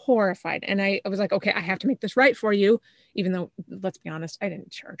was horrified. And I was like, "Okay, I have to make this right for you." Even though, let's be honest, I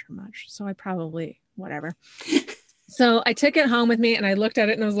didn't charge her much. So I probably, whatever. So I took it home with me, and I looked at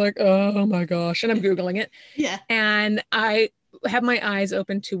it, and I was like, "Oh my gosh." And I'm Googling it. Yeah. And I have my eyes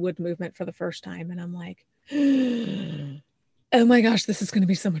open to wood movement for the first time. And I'm like, "Oh my gosh, this is going to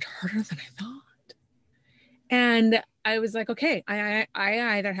be so much harder than I thought." And I was like, "Okay, I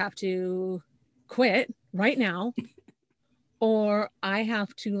either have to quit right now, or I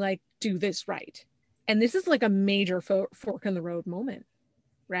have to do this right." And this is a major fork in the road moment,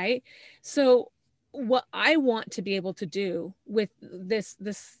 right? So what I want to be able to do with this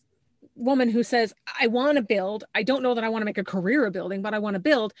woman who says, "I want to build, I don't know that I want to make a career of building, but I want to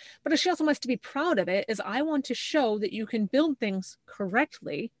build," but she also wants to be proud of it, is I want to show that you can build things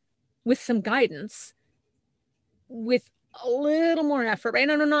correctly with some guidance, with a little more effort, right?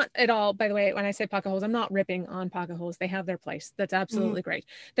 And I'm not at all, by the way, when I say pocket holes, I'm not ripping on pocket holes. They have their place. That's absolutely great.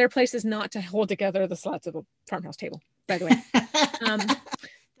 Their place is not to hold together the slats of a farmhouse table, by the way.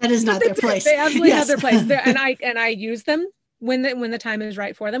 That is not their place. They absolutely have their place there, and I use them when the time is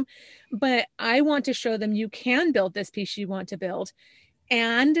right for them. But I want to show them you can build this piece you want to build,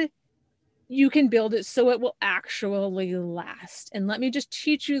 and you can build it so it will actually last. And let me just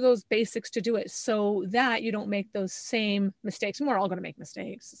teach you those basics to do it so that you don't make those same mistakes. And we're all going to make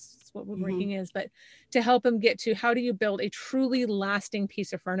mistakes. That's what woodworking is. But to help them get to how do you build a truly lasting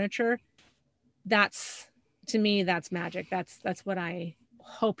piece of furniture? That's, to me, that's magic. That's what I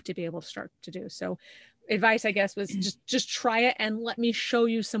hope to be able to start to do. So advice, I guess, was just try it and let me show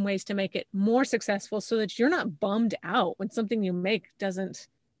you some ways to make it more successful so that you're not bummed out when something you make doesn't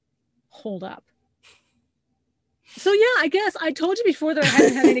hold up. So yeah, I guess I told you before that I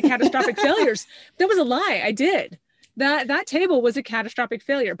hadn't had any catastrophic failures. That was a lie. I did. That table was a catastrophic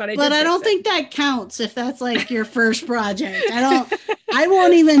failure, but I don't think that counts if that's like your first project. I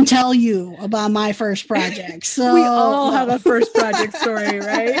won't even tell you about my first project. So we all have a first project story,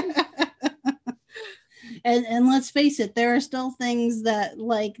 right? And let's face it, there are still things that,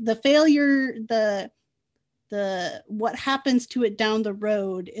 like, the failure, the what happens to it down the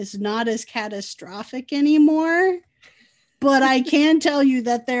road is not as catastrophic anymore. But I can tell you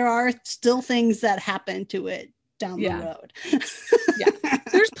that there are still things that happen to it down the road. Yeah.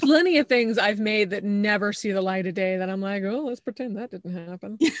 There's plenty of things I've made that never see the light of day that I'm like, oh, let's pretend that didn't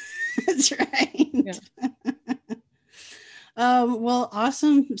happen. That's right. Yeah. Well,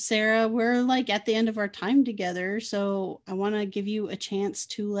 awesome, Sarah. We're like at the end of our time together. So I want to give you a chance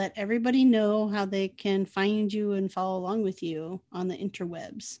to let everybody know how they can find you and follow along with you on the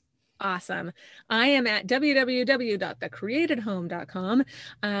interwebs. Awesome. I am at www.thecreatedhome.com.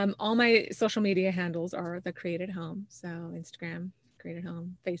 All my social media handles are The Created Home. So Instagram, Created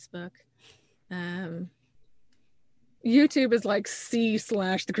Home, Facebook. YouTube is like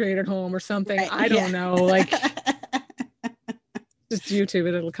C/The Created Home or something. Right, I don't know. Like just YouTube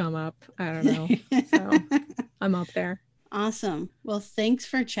it, it'll come up. I don't know. So I'm up there. Awesome. Well, thanks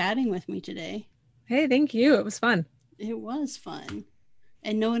for chatting with me today. Hey, thank you. It was fun. It was fun.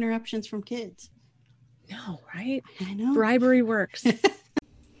 And no interruptions from kids. No, right? I know. Bribery works.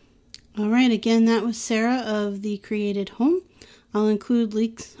 All right. Again, that was Sarah of The Created Home. I'll include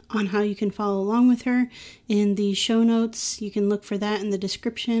links on how you can follow along with her in the show notes. You can look for that in the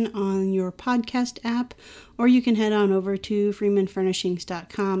description on your podcast app, or you can head on over to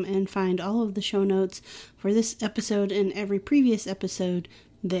freemanfurnishings.com and find all of the show notes for this episode and every previous episode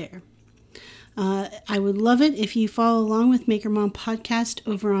there. I would love it if you follow along with Maker Mom Podcast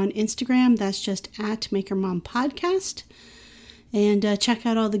over on Instagram. That's just at Maker Mom Podcast. And check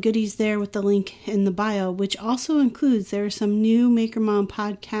out all the goodies there with the link in the bio, which also includes, there are some new Maker Mom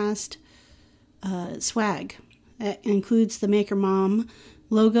Podcast swag. It includes the Maker Mom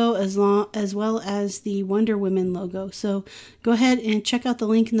logo as well as the Wonder Women logo. So go ahead and check out the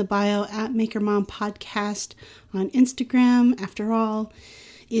link in the bio at Maker Mom Podcast on Instagram. After all,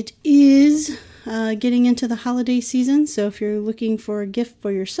 it is getting into the holiday season, so if you're looking for a gift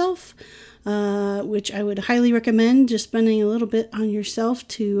for yourself, which I would highly recommend, just spending a little bit on yourself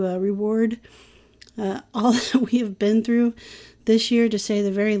to reward all that we have been through this year, to say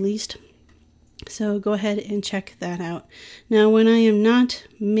the very least. So go ahead and check that out. Now, when I am not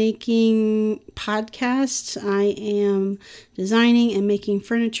making podcasts, I am designing and making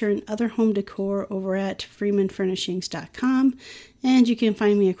furniture and other home decor over at freemanfurnishings.com. And you can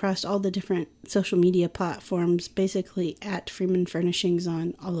find me across all the different social media platforms, basically at Freeman Furnishings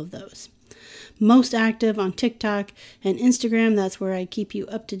on all of those. Most active on TikTok and Instagram. That's where I keep you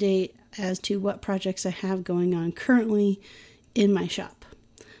up to date as to what projects I have going on currently in my shop.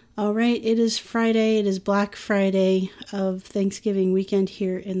 All right, it is Friday. It is Black Friday of Thanksgiving weekend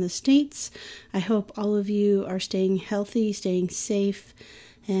here in the States. I hope all of you are staying healthy, staying safe,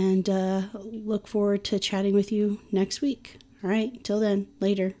 and look forward to chatting with you next week. All right, till then,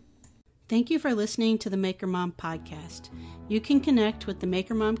 later. Thank you for listening to the Maker Mom Podcast. You can connect with the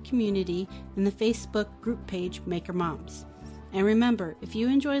Maker Mom community in the Facebook group page Maker Moms. And remember, if you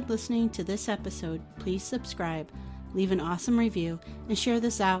enjoyed listening to this episode, please subscribe, leave an awesome review, and share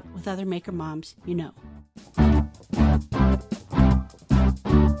this out with other Maker Moms you know.